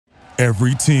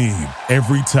Every team,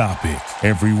 every topic,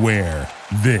 everywhere.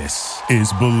 This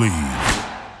is Believe.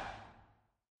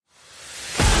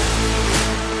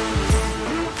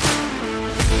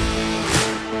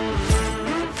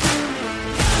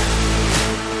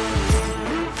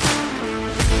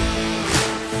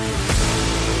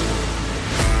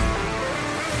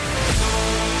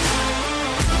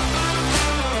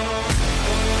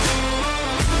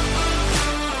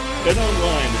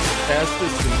 BetOnline is the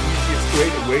fastest and easiest way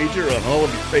to wager on all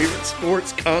of your favorite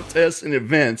sports, contests, and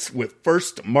events with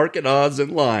first market odds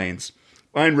and lines.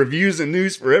 Find reviews and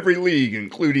news for every league,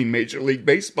 including Major League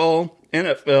Baseball,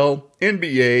 NFL,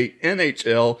 NBA,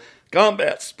 NHL,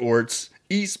 combat sports,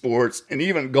 esports, and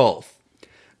even golf.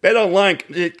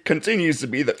 BetOnline continues to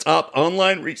be the top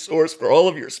online resource for all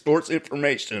of your sports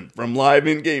information, from live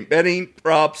in-game betting,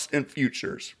 props, and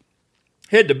futures.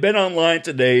 Head to BetOnline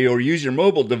today or use your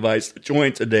mobile device to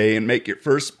join today and make your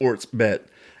first sports bet.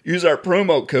 Use our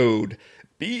promo code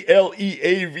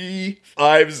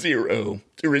BLEAV50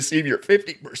 to receive your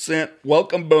 50%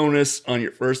 welcome bonus on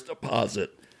your first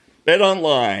deposit.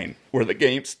 BetOnline, where the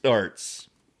game starts.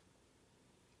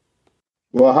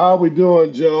 Well, how we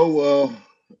doing, Joe? Well,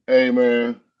 hey,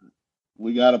 man,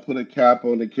 we got to put a cap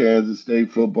on the Kansas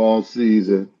State football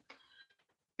season.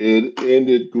 It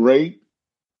ended great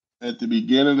at the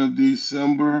beginning of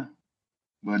December,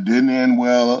 but didn't end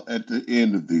well at the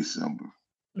end of December.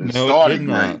 It started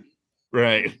great.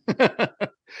 Right.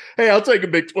 Hey, I'll take a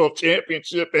Big 12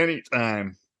 championship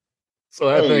anytime. So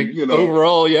I think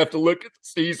overall you have to look at the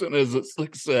season as a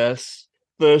success.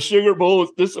 The Sugar Bowl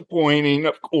was disappointing,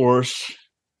 of course.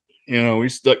 You know, we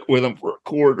stuck with them for a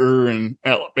quarter, and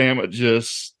Alabama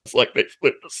it's like they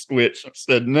flipped the switch and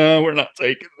said, no, we're not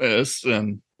taking this,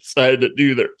 and decided to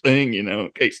do their thing.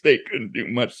 K-State couldn't do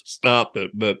much to stop it.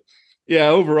 But yeah,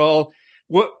 overall,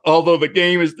 although the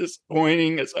game is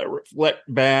disappointing, as I reflect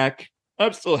back,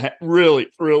 I'm still really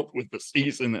thrilled with the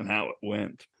season and how it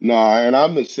went. No, and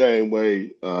I'm the same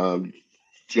way,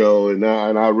 Joe, and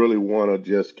I really want to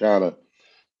just kind of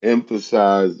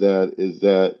emphasize that is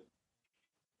that,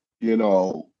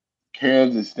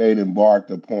 Kansas State embarked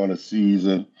upon a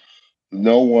season.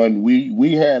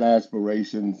 We had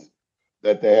aspirations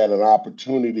that they had an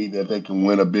opportunity that they can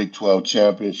win a Big 12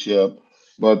 championship,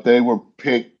 but they were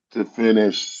picked to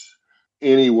finish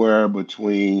anywhere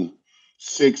between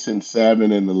 6 and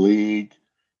 7 in the league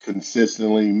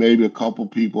consistently. Maybe a couple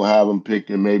people have them picked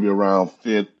in maybe around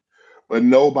 5th, but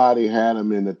nobody had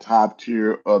them in the top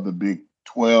tier of the Big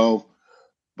 12.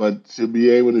 But to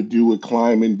be able to do what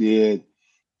Kleiman did,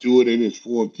 do it in his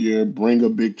 4th year, bring a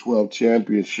Big 12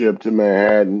 championship to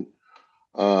Manhattan,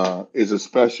 is a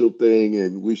special thing,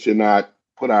 and we should not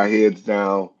put our heads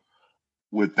down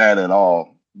with that at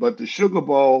all. But the Sugar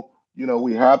Bowl,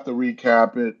 we have to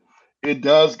recap it. It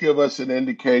does give us an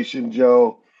indication,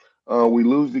 Joe. We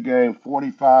lose the game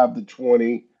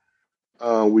 45-20.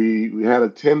 We had a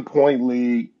 10-point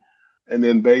lead, and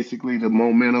then basically the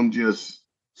momentum just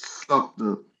sucked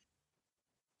the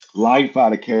life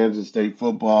out of Kansas State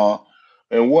football.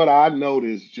 And what I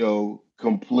noticed, Joe,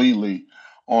 completely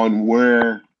on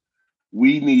where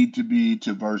we need to be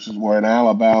to versus where an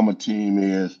Alabama team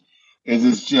is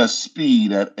it's just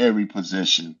speed at every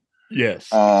position. Yes,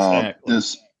 exactly. The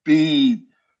speed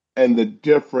and the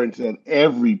difference at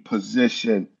every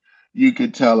position, you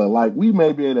could tell it. Like, we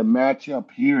may be able to match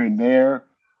up here and there,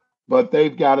 but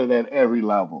they've got it at every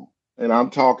level. And I'm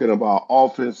talking about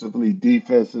offensively,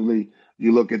 defensively.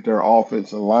 You look at their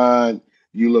offensive line,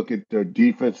 you look at their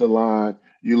defensive line,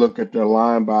 you look at their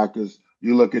linebackers,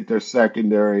 you look at their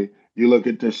secondary, you look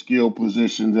at their skill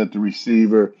positions at the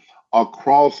receiver.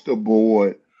 Across the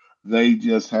board, they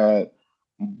just had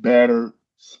better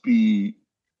speed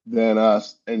than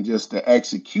us, and just the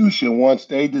execution once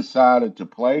they decided to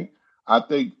play. I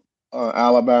think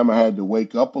Alabama had to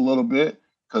wake up a little bit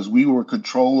because we were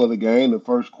control of the game the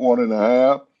first quarter and a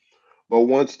half. But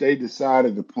once they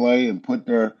decided to play and put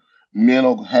their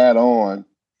mental hat on,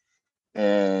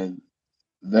 and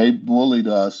they bullied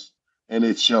us, and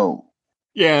it showed.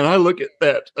 Yeah, and I look at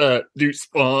that Deuce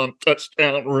Vaughn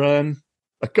touchdown run.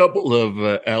 A couple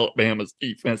of Alabama's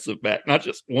defensive back, not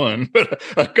just one, but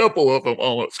a couple of them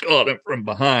almost caught him from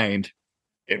behind.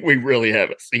 And we really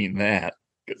haven't seen that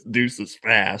because Deuce is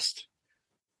fast.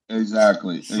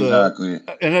 Exactly.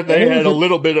 And they had a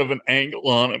little bit of an angle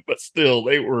on him, but still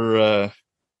they were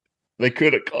they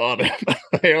could have caught him.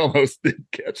 They almost did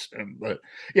catch him. But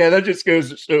yeah, that just goes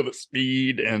to show the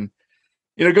speed. And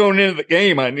going into the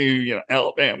game, I knew,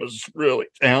 Alabama's really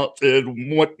talented,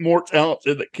 more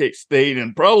talented than K-State,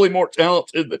 and probably more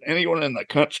talented than anyone in the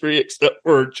country except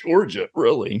for Georgia,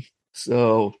 really.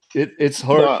 So it's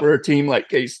hard for a team like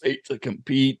K-State to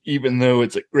compete, even though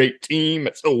it's a great team.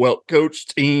 It's a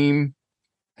well-coached team.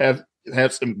 Have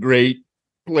some great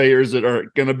players that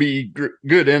are going to be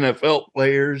good NFL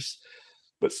players.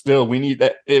 But still, we need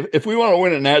that. If we want to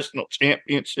win a national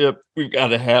championship, we've got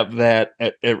to have that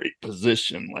at every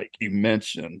position, like you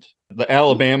mentioned. The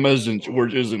Alabamas and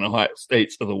Georgias and Ohio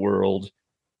States of the world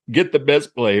get the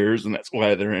best players, and that's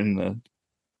why they're in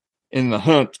the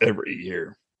hunt every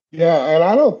year. Yeah, and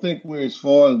I don't think we're as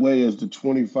far away as the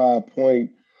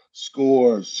 25-point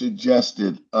score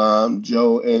suggested,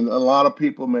 Joe. And a lot of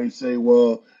people may say,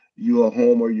 well, you're a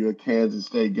Homer, you're a Kansas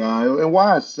State guy. And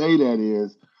why I say that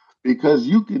is because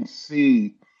you can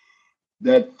see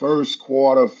that first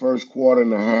quarter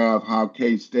and a half, how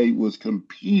K-State was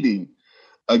competing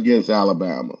against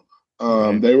Alabama.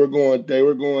 Right. They were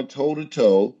going toe to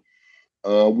toe.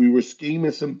 We were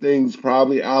scheming some things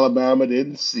probably Alabama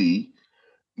didn't see.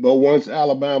 But once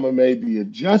Alabama made the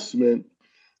adjustment,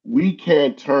 we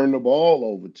can't turn the ball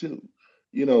over too.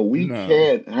 We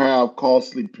can't have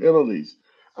costly penalties.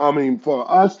 I mean, for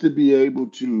us to be able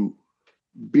to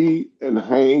beat and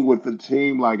hang with a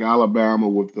team like Alabama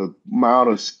with the amount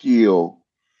of skill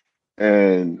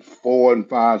and 4 and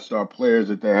 5 star players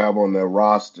that they have on their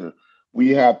roster, we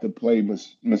have to play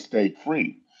mistake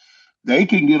free. They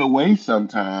can get away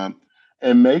sometime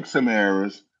and make some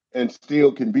errors and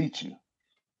still can beat you.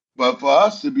 But for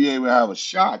us to be able to have a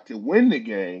shot to win the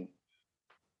game,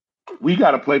 we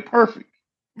got to play perfect.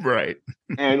 Right.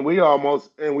 and we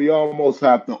almost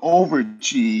have to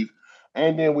overachieve,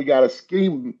 and then we got to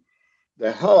scheme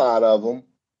the hell out of them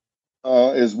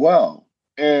as well.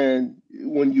 And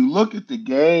when you look at the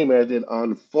game as it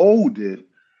unfolded,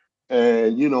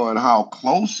 and how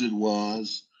close it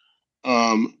was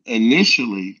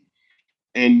initially,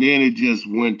 and then it just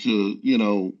went to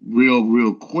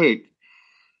real quick.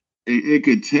 It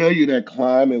could tell you that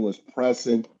Klieman was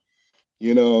pressing.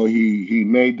 He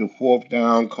made the fourth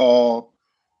down call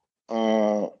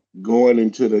going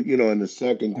into the in the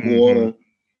second quarter. Mm-hmm.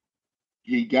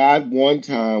 He got one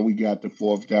time we got the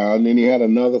fourth down. Then he had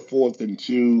another 4th and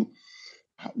 2.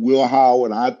 Will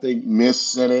Howard, I think,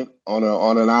 missed it on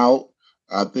an out.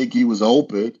 I think he was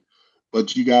open,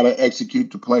 but you got to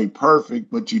execute the play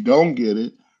perfect, but you don't get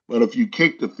it. But if you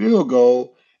kick the field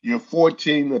goal, you're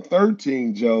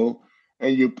 14-13, Joe,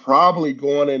 and you're probably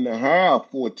going in the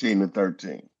half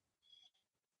 14-13.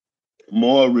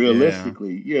 More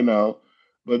realistically,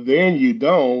 But then you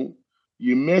don't,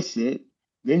 you miss it.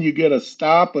 Then you get a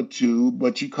stop or two,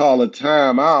 but you call a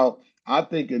timeout. I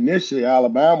think initially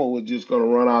Alabama was just going to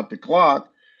run out the clock.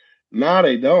 Now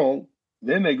they don't.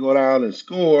 Then they go down and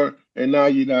score, and now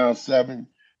you're down 21-10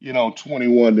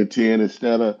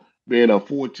 instead of being a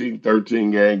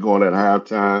 14-13 game going at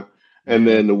halftime. And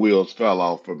then the wheels fell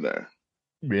off from there.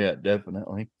 Yeah,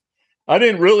 definitely. I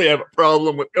didn't really have a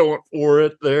problem with going for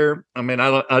it there. I mean,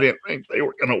 I didn't think they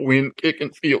were going to win kicking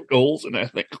field goals, and I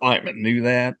think Klieman knew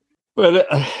that. But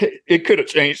it could have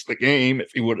changed the game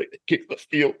if he would have kicked the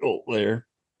field goal there.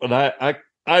 But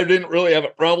I didn't really have a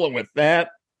problem with that.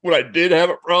 What I did have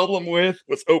a problem with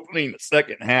was opening the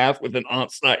second half with an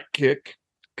onside kick.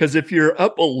 Because if you're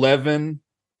up 11,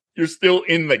 you're still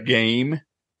in the game.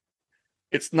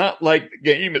 It's not like the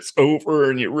game is over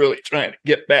and you're really trying to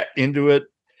get back into it.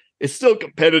 It's still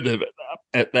competitive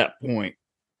at that point.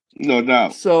 No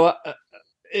doubt. So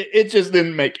it just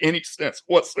didn't make any sense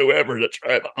whatsoever to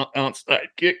try the onside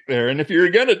kick there. And if you're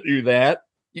going to do that,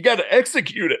 you got to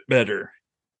execute it better.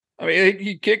 I mean,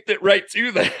 he kicked it right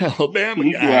to the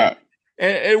Alabama guy. Right.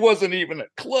 And it wasn't even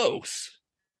close.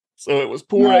 So it was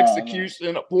poor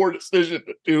execution, a poor decision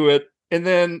to do it. And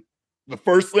then the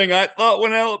first thing I thought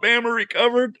when Alabama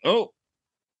recovered,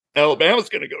 Alabama's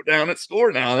going to go down and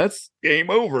score now. That's game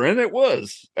over. And it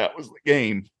was. That was the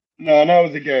game. No, that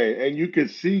was the game. And you could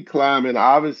see Klieman.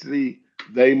 Obviously,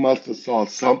 they must have saw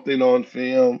something on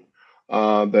film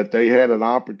that they had an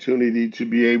opportunity to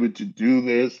be able to do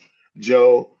this,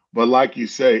 Joe. But like you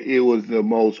say, it was the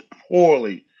most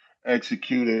poorly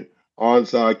executed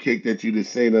onside kick that you'd have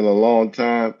seen in a long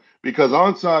time. Because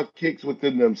onside kicks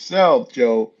within themselves,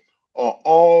 Joe, are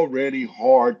already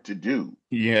hard to do.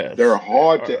 Yes. They're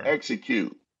hard to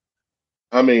execute.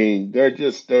 I mean,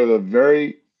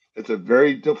 it's a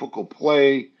very difficult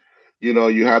play.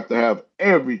 You have to have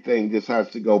everything just has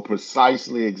to go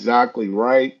precisely exactly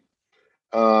right.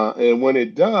 And when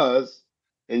it does,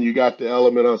 and you got the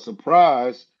element of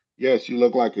surprise, yes, you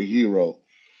look like a hero.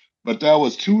 But that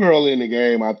was too early in the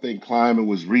game. I think Klieman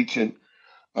was reaching.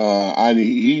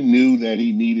 He knew that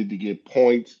he needed to get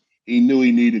points. He knew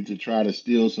he needed to try to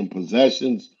steal some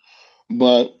possessions.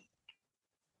 But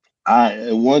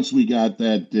Once we got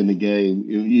that in the game,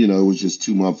 it was just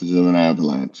too much of an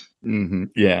avalanche. Mm-hmm.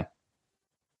 Yeah.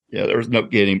 Yeah, there was no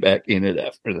getting back in it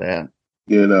after that.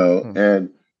 And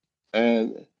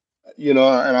and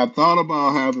I thought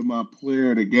about having my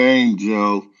player of the game,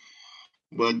 Joe,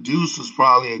 but Deuce was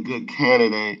probably a good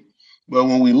candidate. But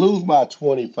when we lose by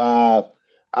 25,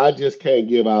 I just can't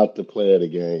give out the player of the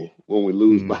game when we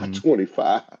lose by Mm-hmm.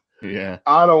 25. Yeah.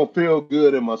 I don't feel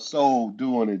good in my soul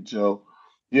doing it, Joe.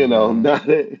 No. Not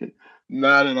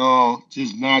at all.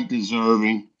 Just not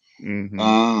deserving. Mm-hmm.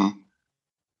 Uh,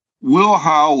 Will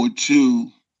Howard, too.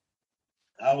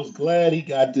 I was glad he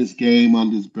got this game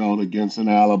under his belt against an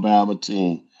Alabama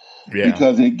team Yeah.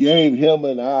 because it gave him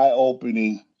an eye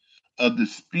opening of the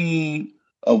speed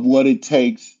of what it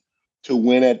takes to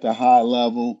win at the high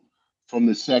level from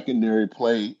the secondary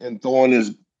play and throwing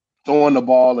the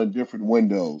ball in different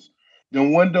windows. The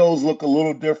windows look a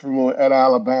little different at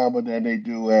Alabama than they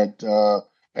do at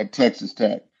Texas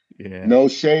Tech. Yeah. No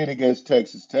shade against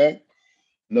Texas Tech.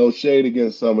 No shade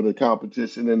against some of the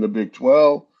competition in the Big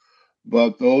 12,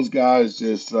 but those guys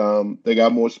just they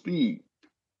got more speed.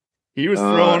 He was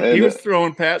And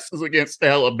throwing passes against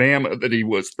Alabama that he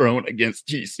was throwing against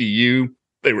TCU.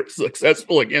 They were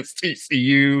successful against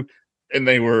TCU, and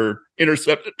they were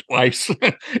intercepted twice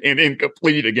and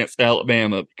incomplete against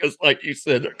Alabama because, like you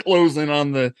said, they're closing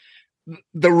on the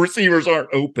receivers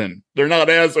aren't open. They're not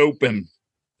as open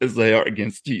as they are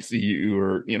against TCU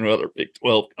or other Big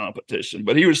 12 competition.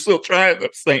 But he was still trying the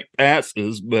same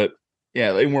passes, but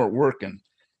yeah, they weren't working.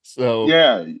 So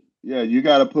yeah, yeah, you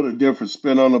got to put a different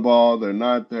spin on the ball. They're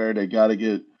not there. They got to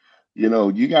get,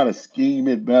 you got to scheme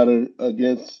it better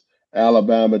against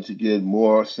Alabama to get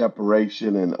more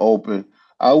separation and open.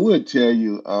 I would tell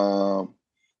you, um,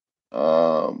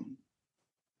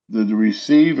 the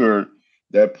receiver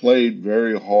that played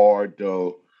very hard,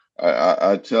 though,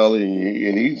 I tell you,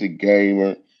 and he's a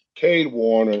gamer, Cade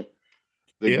Warner.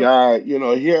 The yep, guy,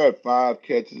 he had 5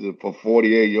 catches for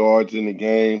 48 yards in the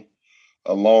game,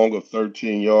 a long of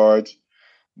 13 yards.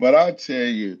 But I tell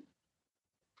you,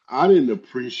 I didn't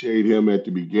appreciate him at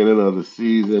the beginning of the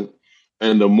season.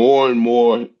 And the more and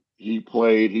more he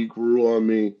played, he grew on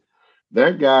me.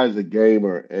 That guy's a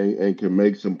gamer and can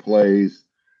make some plays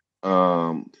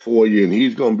for you. And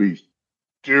he's going to be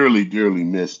dearly, dearly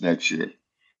missed next year.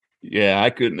 yeah, I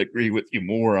couldn't agree with you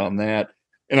more on that.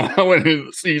 And I went into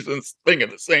the season thinking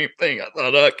the same thing. I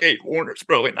thought, Cade Warner's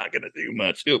probably not going to do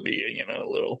much. He'll be, a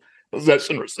little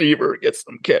possession receiver, get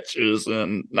some catches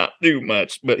and not do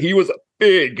much. But he was a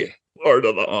big part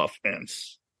of the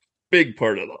offense. Big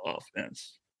part of the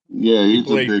offense. Yeah, He he's a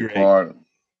played big great. part.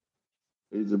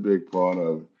 He's a big part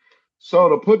of it. So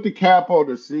to put the cap on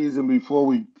the season before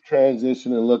we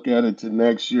transition and look at it to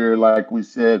next year, like we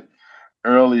said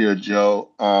earlier,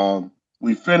 Joe,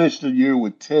 we finished the year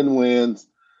with 10 wins.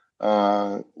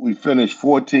 We finished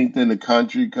 14th in the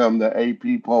country come the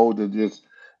AP poll that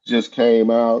just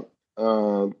came out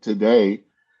today.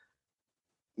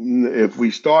 If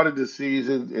we started the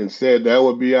season and said that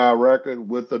would be our record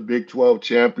with the Big 12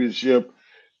 championship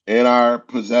in our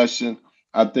possession,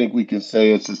 I think we can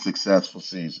say it's a successful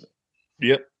season.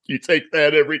 Yep, you take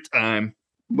that every time.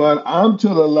 But I'm to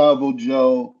the level,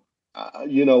 Joe.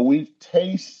 We've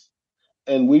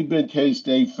been K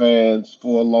State fans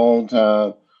for a long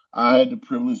time. I had the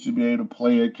privilege to be able to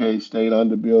play at K State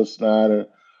under Bill Snyder.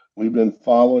 We've been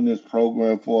following this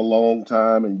program for a long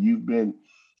time, and you've been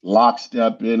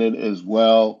lockstep in it as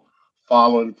well,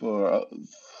 following for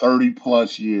 30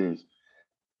 plus years.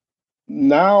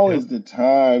 Now Yep. is the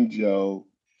time, Joe.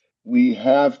 We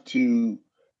have to.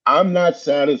 I'm not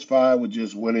satisfied with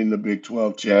just winning the Big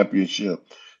 12 championship.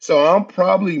 So I'm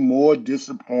probably more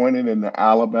disappointed in the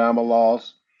Alabama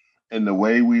loss and the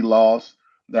way we lost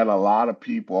than a lot of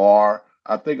people are.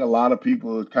 I think a lot of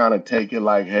people would kind of take it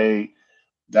like, hey,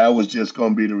 that was just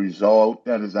going to be the result.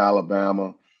 That is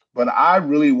Alabama. But I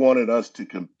really wanted us to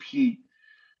compete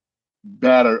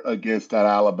better against that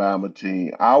Alabama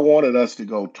team. I wanted us to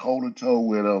go toe to toe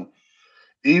with them,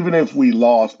 even if we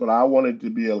lost, but I wanted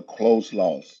to be a close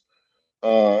loss.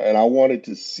 And I wanted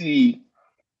to see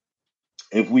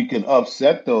if we can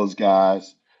upset those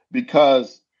guys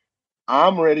because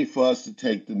I'm ready for us to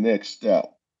take the next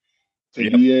step to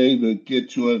Yep. be able to get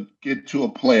to a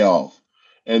playoff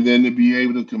and then to be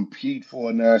able to compete for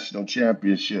a national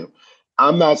championship.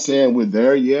 I'm not saying we're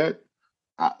there yet.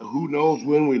 Who knows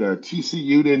when we're there?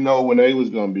 TCU didn't know when they was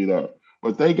going to be there,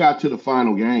 but they got to the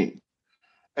final game,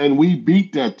 and we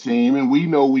beat that team, and we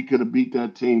know we could have beat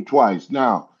that team twice.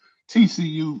 Now,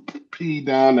 TCU peed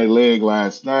down their leg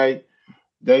last night.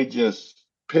 They just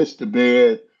pissed the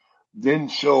bed. didn't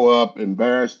show up,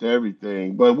 embarrassed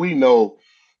everything. But we know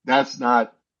that's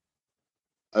not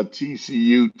a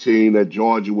TCU team that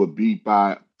Georgia would beat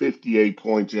by 58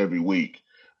 points every week.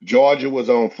 Georgia was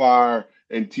on fire,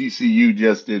 and TCU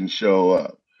just didn't show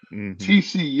up. Mm-hmm.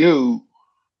 TCU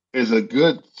is a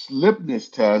good litmus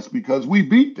test because we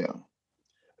beat them,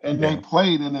 and they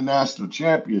played in the national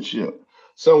championship.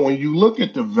 So when you look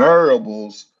at the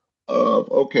variables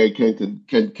of, okay, can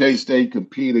K-State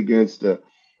compete against the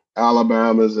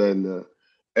Alabamas and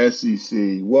the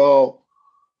SEC? Well,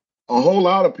 a whole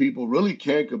lot of people really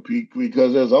can't compete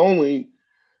because there's only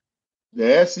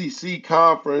the SEC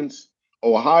conference,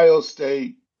 Ohio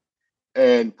State,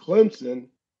 and Clemson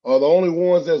are the only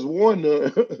ones that's won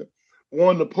the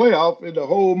won the playoff in the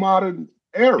whole modern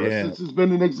era since it's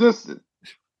been in existence.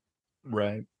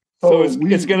 Right. So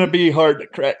it's going to be hard to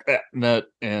crack that nut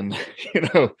and,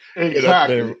 get up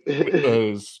there with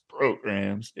those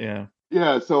programs. Yeah.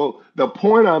 Yeah. So the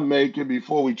point I'm making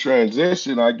before we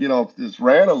transition, I get off this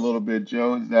rant a little bit,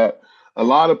 Joe, is that a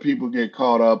lot of people get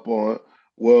caught up on,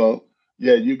 well,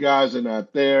 yeah, you guys are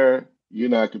not there. You're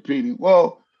not competing.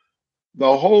 Well,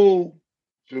 the whole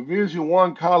Division I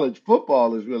college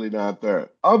football is really not there.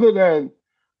 Other than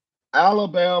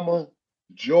Alabama,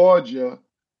 Georgia,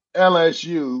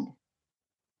 LSU,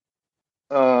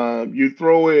 you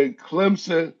throw in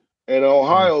Clemson and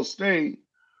Ohio State.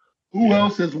 Who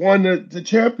else has won the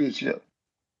championship?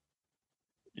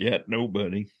 Yeah,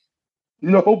 nobody.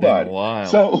 Nobody. In a while.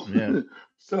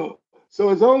 So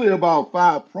it's only about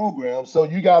 5 programs. So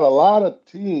you got a lot of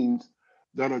teams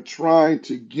that are trying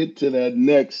to get to that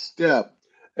next step.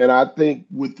 And I think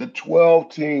with the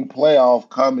 12-team playoff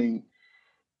coming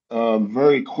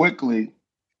very quickly,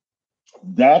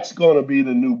 that's going to be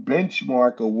the new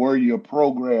benchmark of where your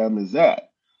program is at.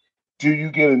 Do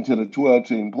you get into the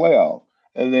 12-team playoff?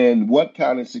 And then what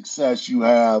kind of success you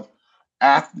have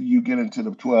after you get into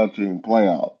the 12-team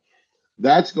playoff?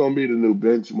 That's going to be the new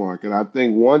benchmark. And I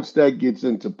think once that gets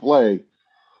into play,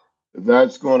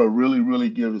 that's going to really, really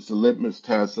give us a litmus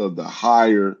test of the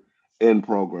higher end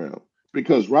program.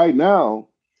 Because right now,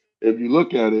 if you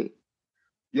look at it,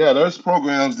 yeah, there's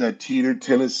programs that teeter.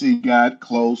 Tennessee got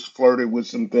close, flirted with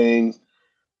some things,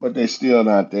 but they're still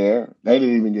not there. They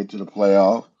didn't even get to the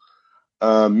playoff.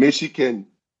 Michigan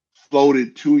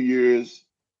floated 2 years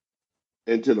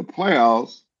into the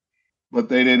playoffs, but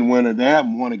they didn't win it. They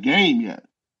haven't won a game yet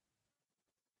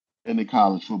in the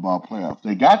college football playoff.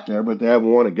 They got there, but they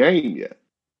haven't won a game yet.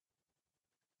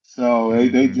 So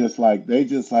they just like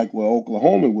where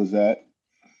Oklahoma was at,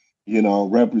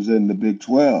 representing the Big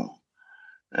 12.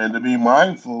 And to be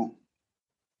mindful,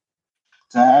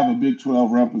 to have a Big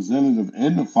 12 representative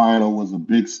in the final was a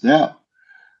big step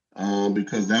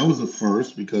because that was a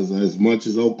first, because as much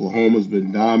as Oklahoma's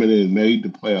been dominant and made the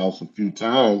playoffs a few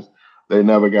times, they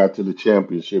never got to the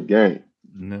championship game.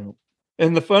 No.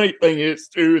 And the funny thing is,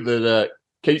 too, that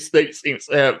K-State seems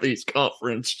to have these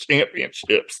conference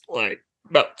championships like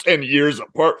about 10 years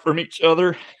apart from each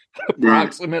other,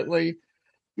 approximately.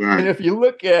 Right. And if you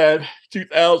look at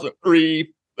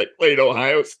 2003, they played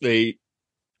Ohio State,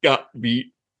 got beat.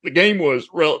 The game was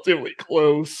relatively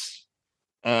close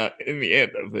in the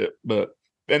end of it. But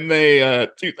then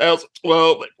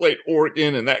 2012, they played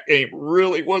Oregon, and that game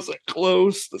really wasn't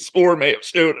close. The score may have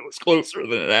showed it was closer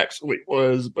than it actually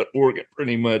was, but Oregon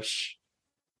pretty much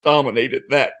dominated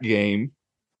that game.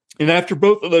 And after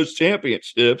both of those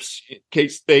championships,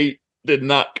 K-State did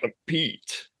not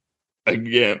compete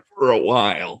again for a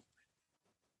while.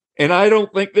 And I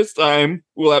don't think this time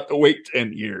we'll have to wait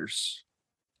 10 years.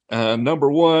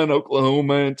 Number one,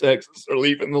 Oklahoma and Texas are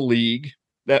leaving the league.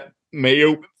 That may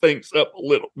open things up a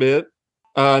little bit.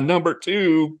 Number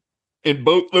two, in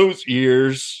both those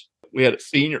years, we had a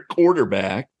senior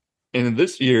quarterback. And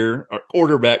this year, our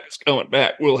quarterback is coming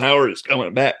back. Will Howard is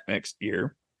coming back next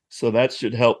year. So that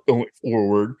should help going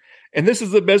forward. And this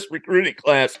is the best recruiting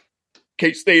class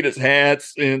K-State has had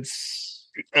since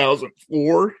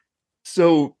 2004.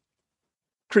 So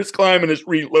Chris Klieman is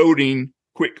reloading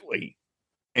quickly.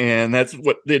 And that's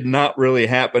what did not really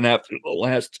happen after the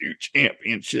last 2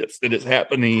 championships. That is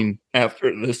happening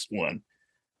after this one.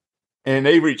 And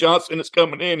Avery Johnson is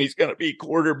coming in. He's going to be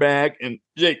quarterback. And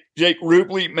Jake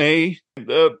Rubley may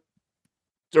end up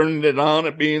turning it on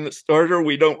and being the starter.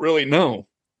 We don't really know.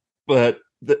 But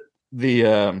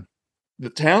the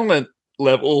talent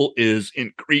level is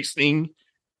increasing.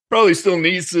 Probably still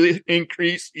needs to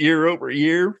increase year over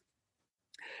year.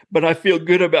 But I feel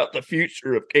good about the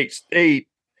future of K-State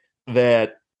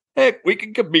that, heck, we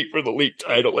can compete for the league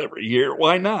title every year.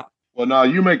 Why not? Well, no,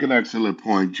 you make an excellent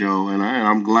point, Joe, and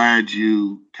I'm glad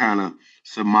you kind of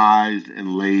surmised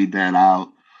and laid that out.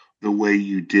 the way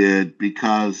you did,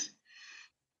 because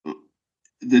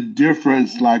the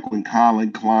difference, like when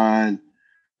Colin Klein,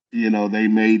 they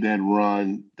made that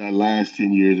run that last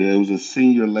 10 years, it was a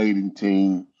senior laden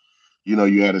team.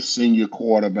 You had a senior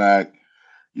quarterback.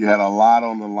 You had a lot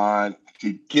on the line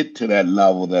to get to that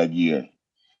level that year,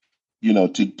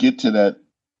 to get to that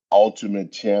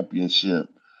ultimate championship.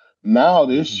 Now,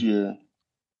 this year,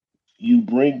 you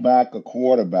bring back a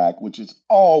quarterback, which is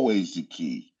always the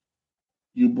key.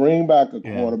 You bring back a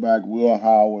quarterback, Will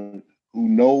Howard, who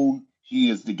knows he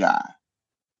is the guy.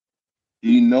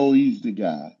 He knows he's the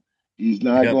guy. He's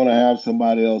not going to have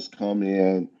somebody else come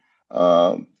in.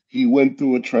 He went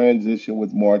through a transition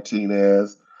with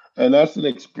Martinez, and that's an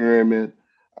experiment.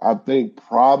 I think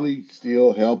probably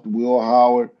still helped Will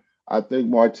Howard. I think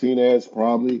Martinez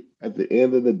probably, at the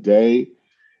end of the day,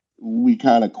 we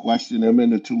kind of questioned him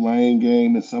in the Tulane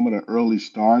game and some of the early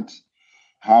starts.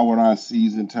 Howard, our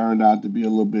season turned out to be a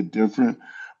little bit different.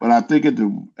 But I think at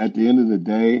the end of the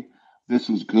day, this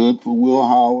was good for Will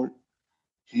Howard.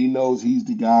 He knows he's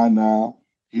the guy now.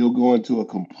 He'll go into a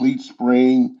complete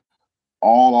spring,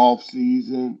 all off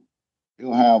season.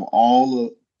 He'll have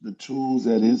all the tools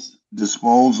at his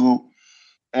disposal.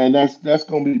 And that's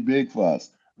going to be big for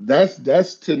us.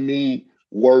 That's to me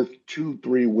worth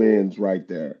 2-3 wins right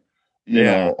there.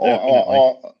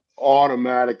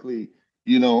 Automatically,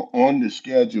 on the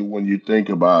schedule when you think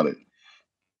about it.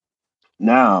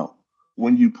 Now,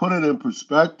 when you put it in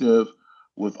perspective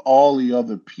with all the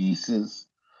other pieces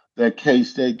that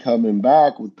K-State coming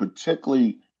back with,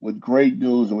 particularly with great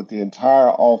news and with the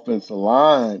entire offensive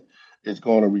line is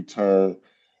going to return,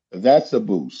 that's a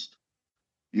boost.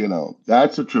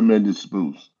 That's a tremendous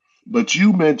boost. But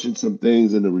you mentioned some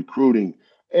things in the recruiting,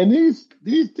 and these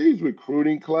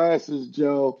recruiting classes,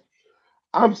 Joe,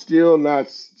 I'm still not,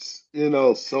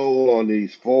 sold on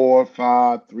these 4,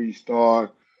 5,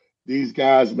 3-star. These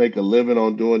guys make a living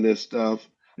on doing this stuff.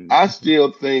 I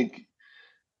still think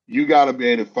you got to be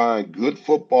able to find good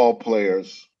football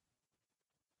players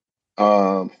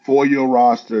for your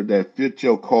roster that fit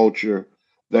your culture,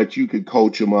 that you can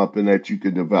coach them up and that you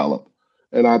can develop.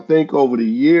 And I think over the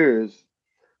years,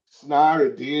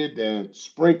 Snyder did that,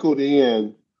 sprinkled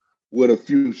in with a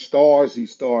few stars he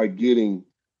started getting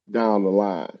down the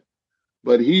line.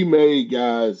 But he made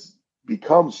guys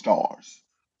become stars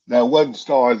that wasn't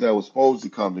stars that were supposed to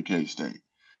come to K-State,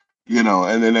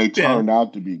 and then they turned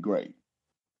out to be great.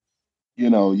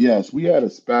 Yes, we had a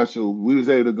special. We was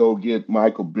able to go get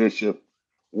Michael Bishop,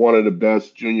 one of the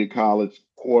best junior college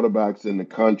quarterbacks in the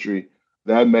country.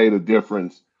 That made a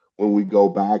difference when we go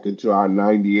back into our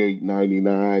 98,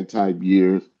 99 type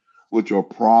years, which are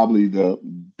probably the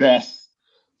best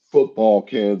football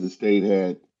Kansas State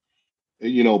had,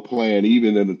 playing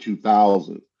even in the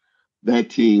 2000s. That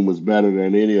team was better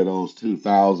than any of those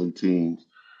 2000 teams.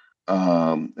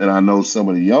 And I know some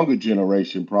of the younger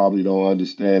generation probably don't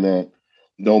understand that,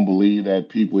 don't believe that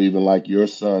people even like your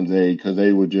son's age, because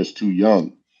they were just too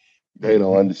young. They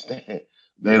don't understand.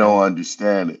 They don't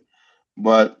understand it.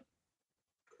 But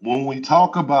when we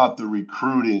talk about the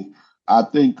recruiting, I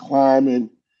think Klieman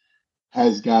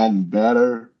has gotten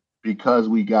better because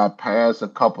we got past a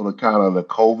couple of kind of the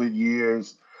COVID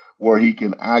years where he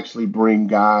can actually bring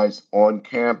guys on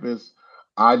campus.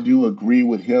 I do agree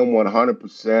with him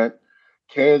 100%.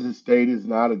 Kansas State is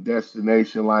not a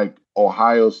destination like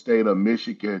Ohio State or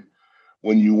Michigan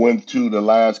when you went to the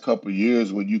last couple of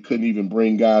years when you couldn't even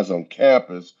bring guys on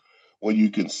campus, when you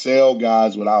can sell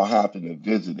guys without having to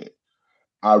visit it.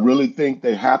 I really think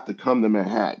they have to come to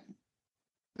Manhattan.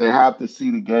 They have to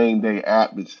see the game day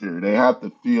atmosphere. They have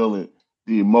to feel it,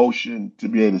 the emotion to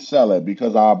be able to sell it,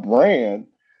 because our brand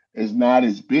is not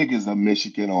as big as a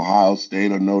Michigan, Ohio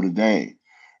State, or Notre Dame.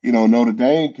 Notre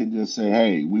Dame can just say,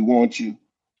 hey, we want you.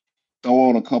 Throw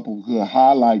on a couple of good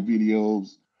highlight videos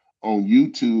on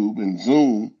YouTube and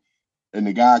Zoom, and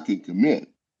the guy can commit.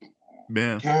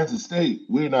 Yeah. Kansas State,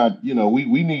 we're not,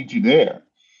 we need you there.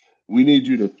 We need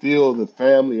you to feel the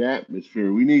family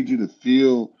atmosphere. We need you to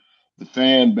feel the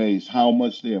fan base, how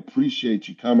much they appreciate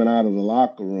you coming out of the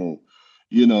locker room,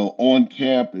 on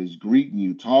campus, greeting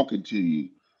you, talking to you,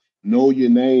 know your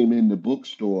name in the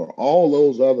bookstore. All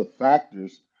those other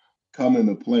factors come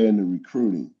into play in the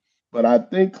recruiting. But I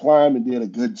think Klieman did a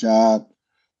good job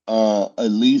at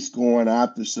least going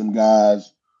after some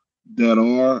guys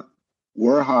that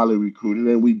were highly recruited,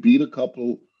 and we beat a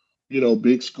couple,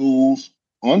 big schools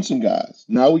on some guys.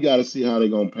 Now we got to see how they're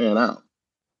going to pan out.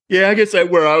 Yeah, I guess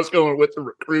where I was going with the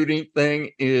recruiting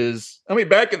thing is,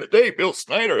 back in the day, Bill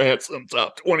Snyder had some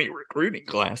top 20 recruiting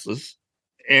classes,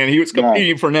 and he was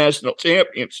competing for national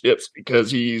championships because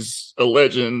he's a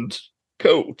legend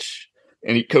coach.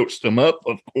 and he coached them up,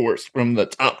 of course, from the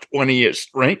top 20-ish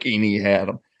ranking he had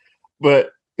them.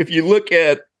 But if you look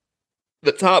at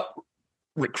the top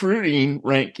recruiting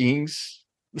rankings,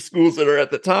 the schools that are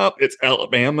at the top, it's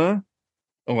Alabama,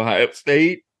 Ohio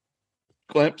State,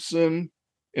 Clemson,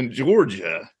 and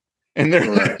Georgia. And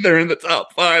they're in the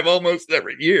top 5 almost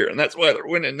every year. And that's why they're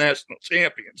winning national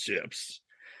championships.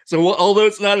 So although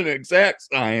it's not an exact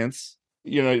science,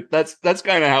 that's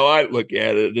kind of how I look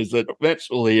at it, is that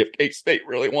eventually if K-State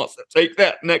really wants to take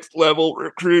that next level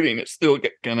recruiting, it's still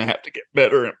going to have to get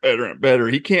better and better and better.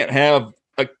 He can't have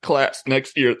a class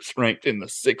next year that's ranked in the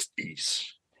 60s.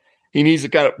 He needs to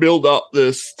kind of build up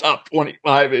this top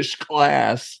 25-ish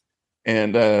class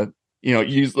and,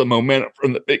 use the momentum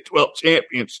from the Big 12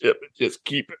 championship and just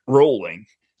keep it rolling.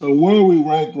 So where are we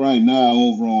ranked right now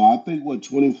overall? I think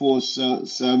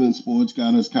 24/7 Sports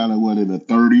got us kind of in the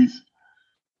 30s.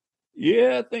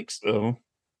 Yeah, I think so.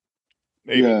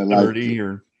 Maybe 30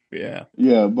 or yeah.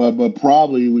 Yeah, but we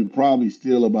probably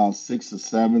still about 6th or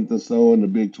 7th or so in the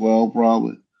Big 12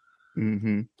 probably.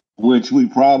 Mm-hmm. Which we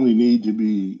probably need to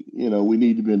be, we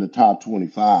need to be in the top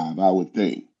 25, I would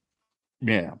think.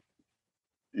 Yeah.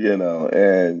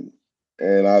 And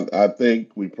I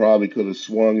think we probably could have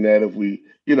swung that if we,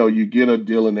 you get a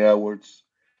Dylan Edwards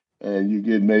and you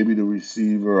get maybe the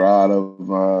receiver out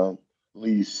of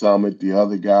Lee Summit, the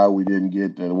other guy we didn't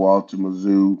get, that Walter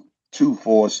Mizzou, 2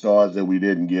 4-stars that we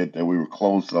didn't get that we were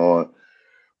close on.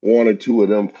 1 or 2 of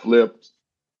them flipped,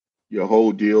 your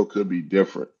whole deal could be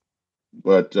different.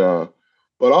 But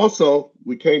also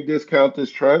we can't discount this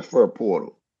transfer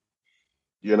portal.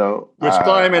 Which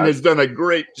Klieman has done a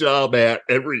great job at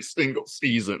every single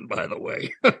season, by the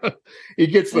way. He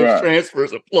gets those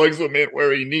transfers and plugs them in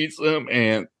where he needs them,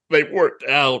 and they've worked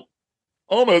out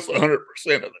almost 100%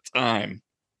 of the time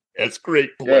as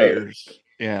great players.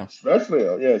 Yeah. Especially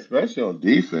on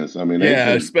defense. I mean,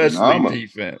 especially phenomenal.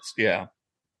 Defense. Yeah.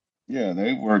 Yeah,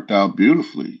 they worked out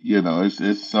beautifully.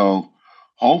 It's so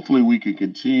hopefully we can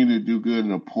continue to do good in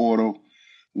the portal.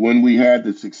 When we had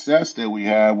the success that we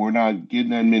had, we're not getting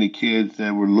that many kids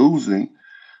that we're losing.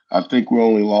 I think we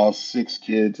only lost 6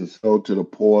 kids or so to the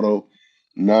portal.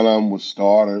 None of them were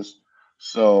starters.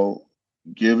 So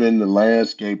given the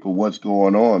landscape of what's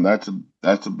going on, that's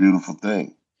a beautiful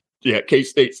thing. Yeah,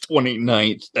 K-State's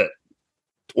 29th at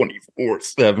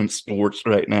 24/7 Sports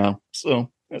right now. So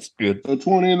that's good. So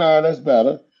 29, that's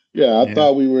better. Yeah, I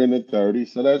thought we were in the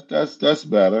 30s, so that's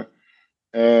better.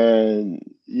 And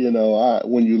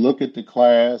when you look at the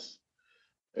class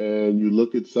and you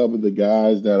look at some of the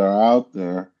guys that are out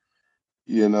there,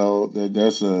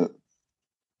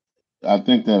 I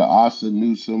think that Asa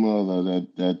Newsome,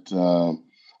 that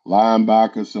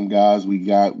linebacker, some guys we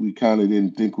kind of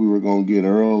didn't think we were going to get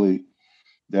early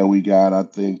that we got, I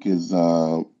think is,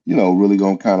 really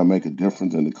going to kind of make a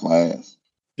difference in the class.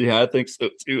 Yeah, I think so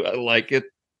too. I like it.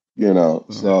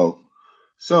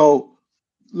 So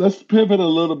let's pivot a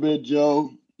little bit, Joe,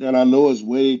 and I know it's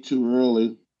way too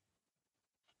early.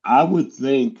 I would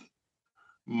think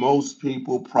most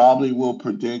people probably will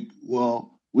predict,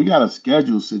 we got a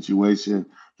schedule situation.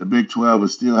 The Big 12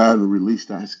 is still haven't released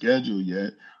our schedule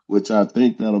yet, which I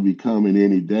think that'll be coming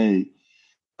any day.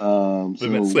 We've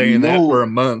been saying that for a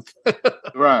month.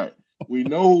 Right. We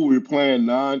know we're playing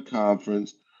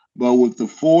non-conference, but with the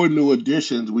 4 new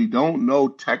additions, we don't know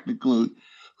technically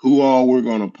who all we're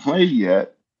going to play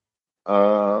yet.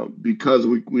 Because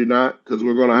we're going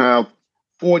to have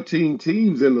 14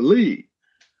 teams in the league,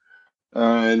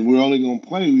 and we only can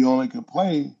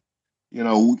play,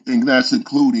 and that's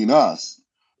including us.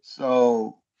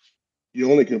 So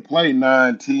you only can play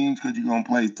 9 teams because you're going to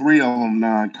play 3 of them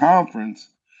non-conference.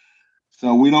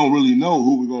 So we don't really know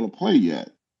who we're going to play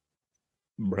yet.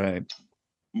 Right.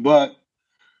 But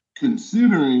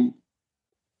considering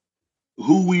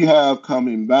who we have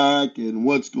coming back and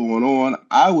what's going on,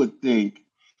 I would think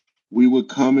we would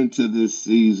come into this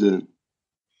season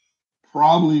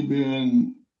probably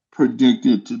being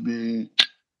predicted to be,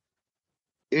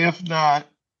 if not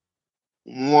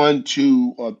 1,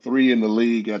 2, or 3 in the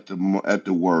league at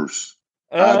the worst.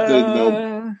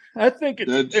 I think it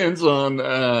depends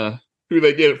on who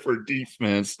they get for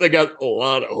defense. They got a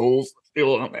lot of holes to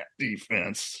fill on that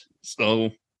defense.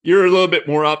 So you're a little bit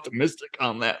more optimistic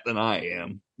on that than I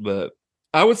am. But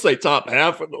I would say top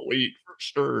half of the league for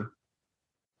sure.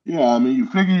 Yeah, I mean, you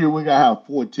figure we're going to have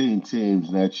 14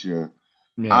 teams next year.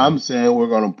 Yeah. I'm saying we're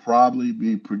going to probably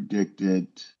be predicted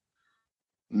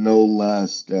no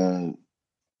less than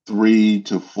 3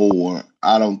 to 4.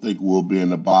 I don't think we'll be in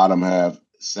the bottom half,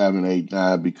 7, 8,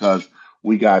 9, because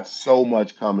we got so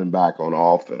much coming back on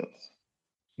offense.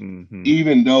 Mm-hmm.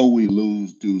 Even though we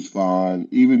lose Deuce Vaughn,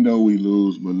 even though we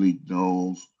lose Malik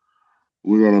Knowles,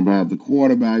 we're going to have the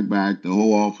quarterback back, the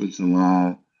whole offensive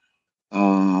line,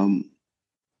 um,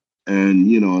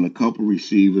 and a couple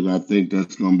receivers. I think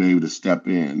that's going to be able to step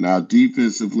in. Now,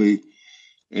 defensively,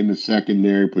 in the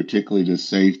secondary, particularly the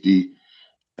safety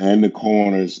and the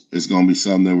corners, is going to be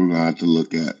something that we're going to have to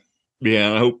look at.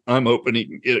 Yeah, I'm hoping he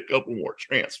can get a couple more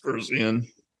transfers in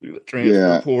through the transfer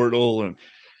Yeah. portal, and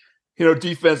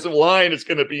defensive line is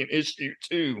going to be an issue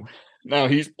too. Now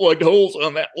he's plugged holes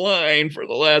on that line for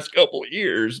the last couple of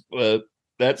years, but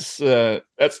that's my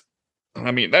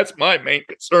main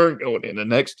concern going into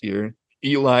next year.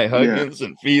 Eli Huggins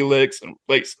and Felix and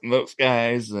replacing those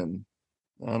guys, and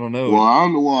I don't know.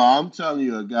 I'm telling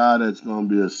you a guy that's going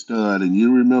to be a stud, and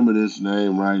you remember this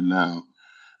name right now,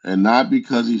 and not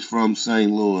because he's from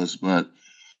St. Louis, but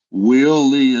Will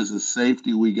Lee is a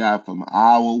safety we got from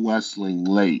Iowa Wesleyan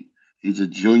late. He's a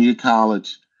junior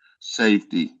college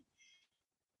safety.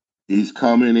 He's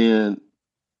coming in,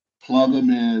 plug him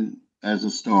in as a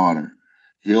starter.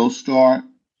 He'll start,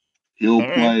 he'll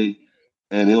play,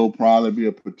 and he'll probably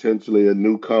be potentially a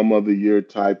newcomer of the year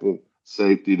type of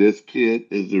safety. This kid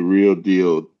is the real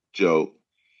deal, Joe.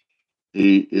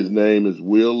 His name is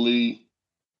Will Lee.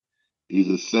 He's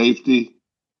a safety.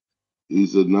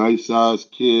 He's a nice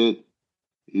sized kid.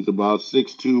 He's about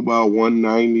 6'2", about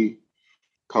 190,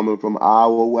 coming from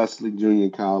Iowa Wesleyan Junior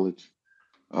College.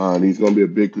 And he's going to be a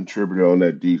big contributor on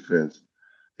that defense.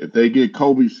 If they get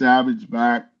Kobe Savage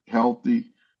back healthy,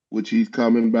 which he's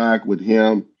coming back with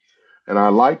him, and I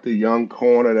like the young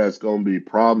corner that's going to be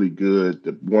probably good,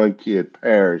 the one kid,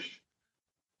 Parrish.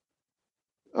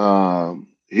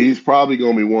 He's probably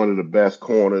going to be one of the best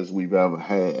corners we've ever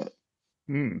had.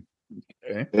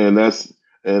 Okay. And that's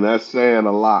saying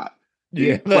a lot.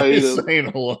 That is saying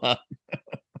a lot.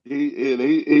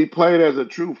 he played as a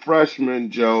true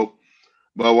freshman, Joe.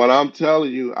 But what I'm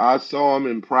telling you, I saw him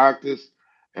in practice,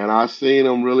 and I seen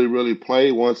him really, really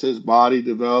play. Once his body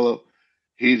developed,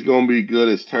 he's going to be good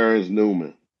as Terrence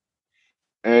Newman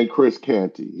and Chris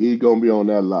Canty. He's going to be on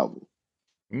that level.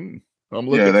 I'm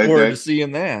looking forward to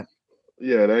seeing that.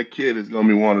 Yeah, that kid is going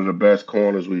to be one of the best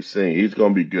corners we've seen. He's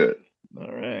going to be good.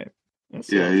 All right.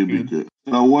 He'll be good.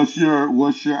 So what's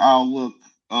your outlook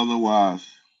otherwise?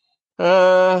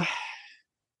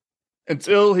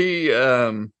 Until he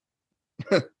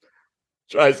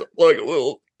tries to plug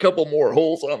a couple more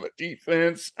holes on the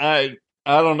defense, I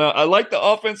don't know. I like the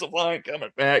offensive line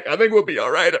coming back. I think we'll be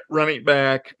all right at running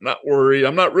back. Not worried.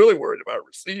 I'm not really worried about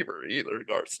receiver either.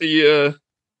 Garcia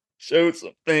showed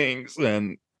some things,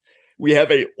 and we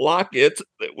have a Lockett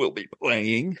that will be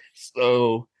playing.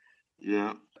 So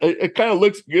yeah, it kind of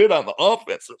looks good on the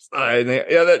offensive side.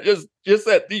 Yeah, that just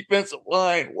that defensive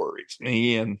line worries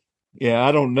me. And yeah,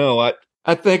 I don't know.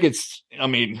 I think it's,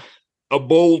 a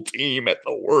bowl team at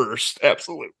the worst,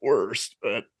 absolute worst.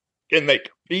 But can they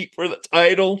compete for the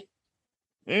title?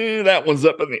 That one's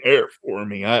up in the air for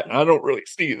me. I don't really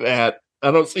see that.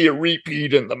 I don't see a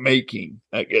repeat in the making,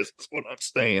 I guess is what I'm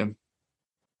saying.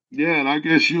 Yeah, and I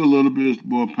guess you're a little bit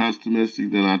more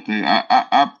pessimistic than I think.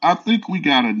 I think we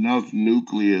got enough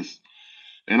nucleus,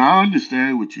 and I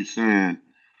understand what you're saying.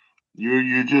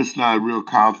 You're just not real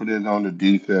confident on the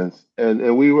defense,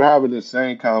 and we were having the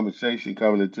same conversation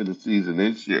coming into the season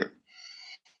this year.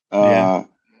 Where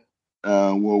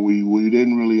we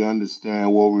didn't really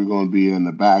understand what we were going to be in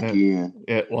the back end.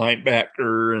 At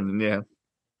linebacker and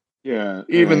yeah.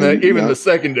 Even the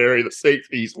secondary, the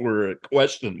safeties were a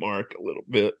question mark a little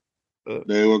bit.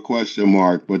 They were question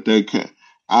mark, but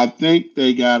I think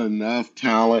they got enough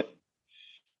talent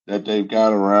that they've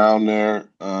got around there,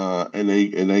 and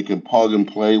they can plug and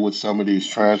play with some of these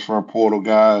transfer portal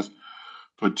guys,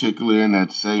 particularly in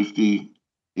that safety,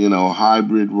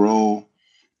 hybrid role,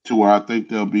 to where I think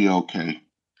they'll be okay.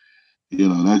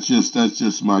 That's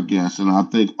just my guess, and I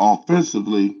think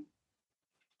offensively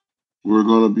we're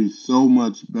going to be so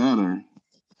much better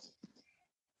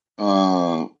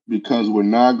because we're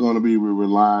not going to be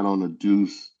relying on the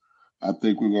Deuce. I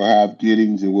think we're going to have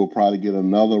Giddings, and we'll probably get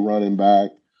another running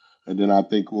back. And then I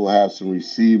think we'll have some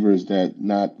receivers that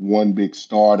not one big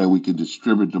star that we can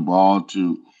distribute the ball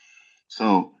to.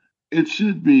 So it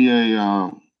should be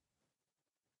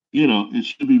it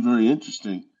should be very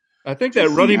interesting. I think that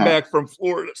running back from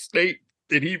Florida State,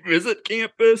 did he visit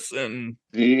campus? And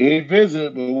he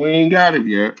visited, but we ain't got him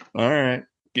yet. All right.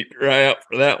 Keep your eye out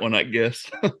for that one, I guess.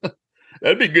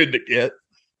 That'd be good to get.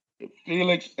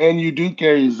 Felix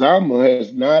Anudike-Uzomah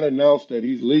has not announced that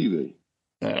he's leaving.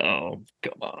 Oh,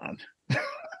 come on.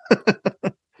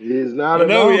 He's not. I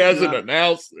know he hasn't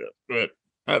announced it, but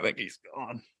I think he's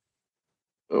gone.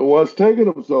 What's taking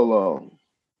him so long?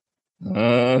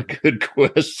 Good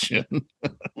question.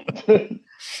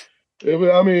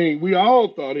 I mean, we all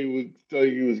thought he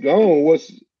was gone.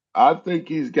 I think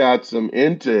he's got some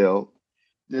intel.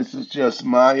 This is just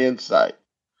my insight.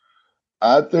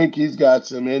 I think he's got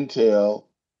some intel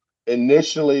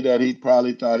initially that he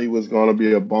probably thought he was going to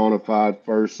be a bona fide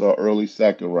first or early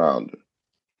second rounder.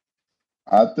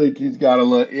 I think he's got a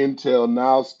little intel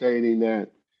now stating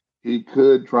that he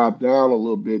could drop down a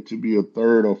little bit to be a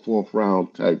third or fourth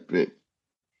round type pick.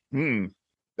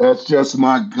 That's just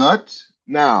my gut.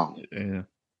 Now,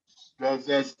 does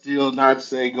that still not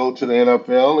say go to the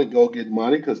NFL and go get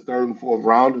money? Because third and fourth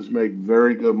rounders make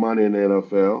very good money in the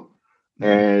NFL.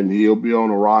 And he'll be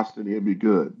on a roster and he'll be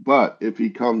good. But if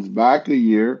he comes back a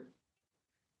year,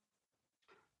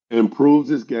 improves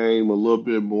his game a little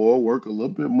bit more, work a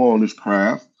little bit more on his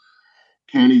craft,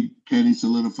 can he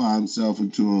solidify himself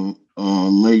into a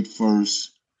late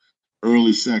first,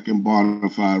 early second bona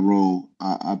fide role?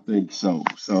 I think so.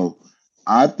 So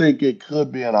I think it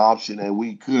could be an option and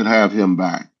we could have him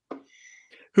back.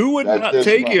 Who would not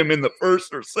take him in the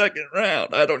first or second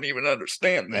round? I don't even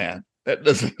understand that. That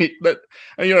doesn't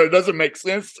it doesn't make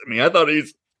sense to me. I thought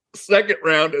he's second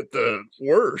round at the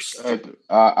worst.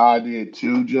 I did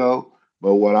too, Joe.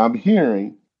 But what I'm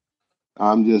hearing,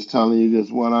 I'm just telling you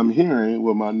just what I'm hearing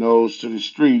with my nose to the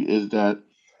street is that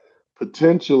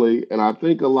potentially, and I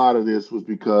think a lot of this was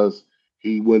because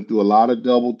he went through a lot of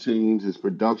double teams. His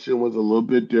production was a little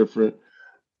bit different.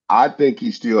 I think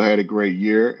he still had a great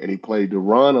year, and he played the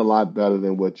run a lot better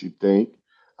than what you think.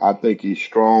 I think he's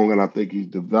strong, and I think he's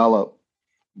developed.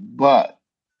 But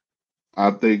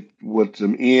I think with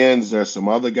some ends, there's some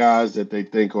other guys that they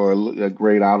think are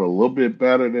grade out a little bit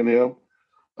better than him,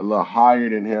 a little higher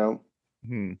than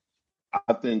him.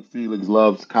 I think Felix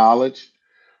loves college,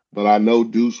 but I know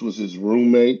Deuce was his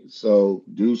roommate, so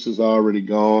Deuce is already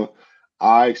gone.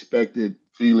 I expected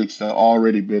Felix to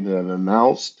already been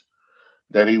announced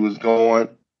that he was going.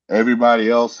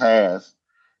 Everybody else has.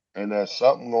 And there's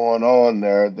something going on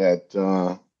there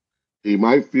that he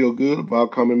might feel good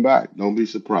about coming back. Don't be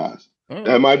surprised.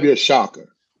 That might be a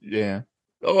shocker. Yeah.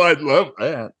 Oh, I'd love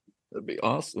that. That'd be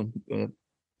awesome. But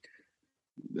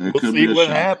we'll see what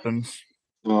happens.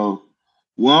 Well,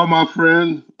 my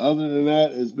friend, other than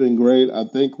that, it's been great. I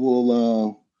think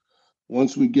we'll,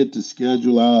 once we get the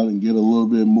schedule out and get a little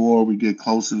bit more, we get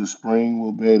closer to spring,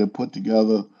 we'll be able to put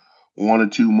together one or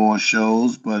two more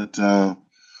shows. But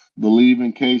Believe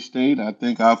in K-State, I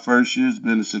think our first year has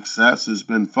been a success. It's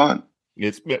been fun.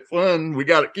 It's been fun. We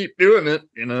got to keep doing it.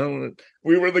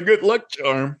 We were the good luck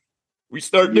charm. We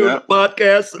start doing the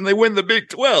podcast and they win the Big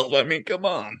 12. I mean, come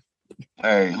on.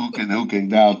 Hey, who can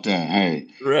doubt that? Hey,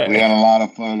 right. We had a lot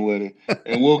of fun with it.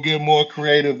 And we'll get more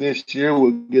creative this year.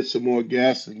 We'll get some more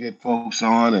guests and get folks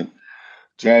on and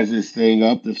jazz this thing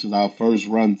up. This is our first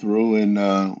run through,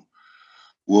 and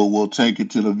we'll take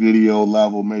it to the video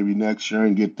level maybe next year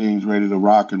and get things ready to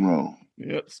rock and roll.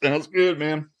 Yep, sounds good,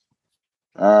 man.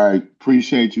 All right.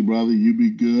 Appreciate you, brother. You be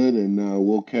good, and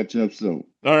we'll catch up soon.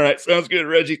 All right. Sounds good,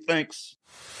 Reggie. Thanks.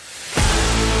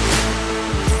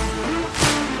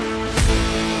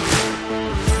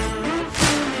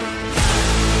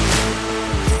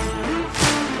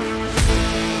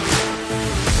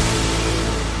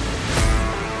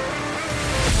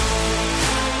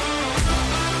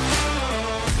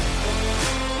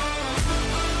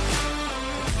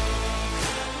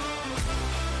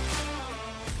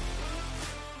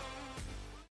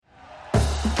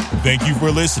 Thank you for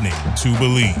listening to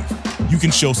Believe. You can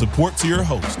show support to your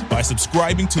host by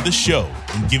subscribing to the show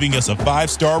and giving us a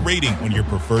 5-star rating on your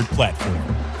preferred platform.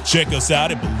 Check us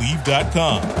out at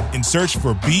Believe.com and search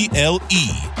for BLEAV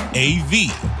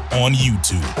on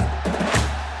YouTube.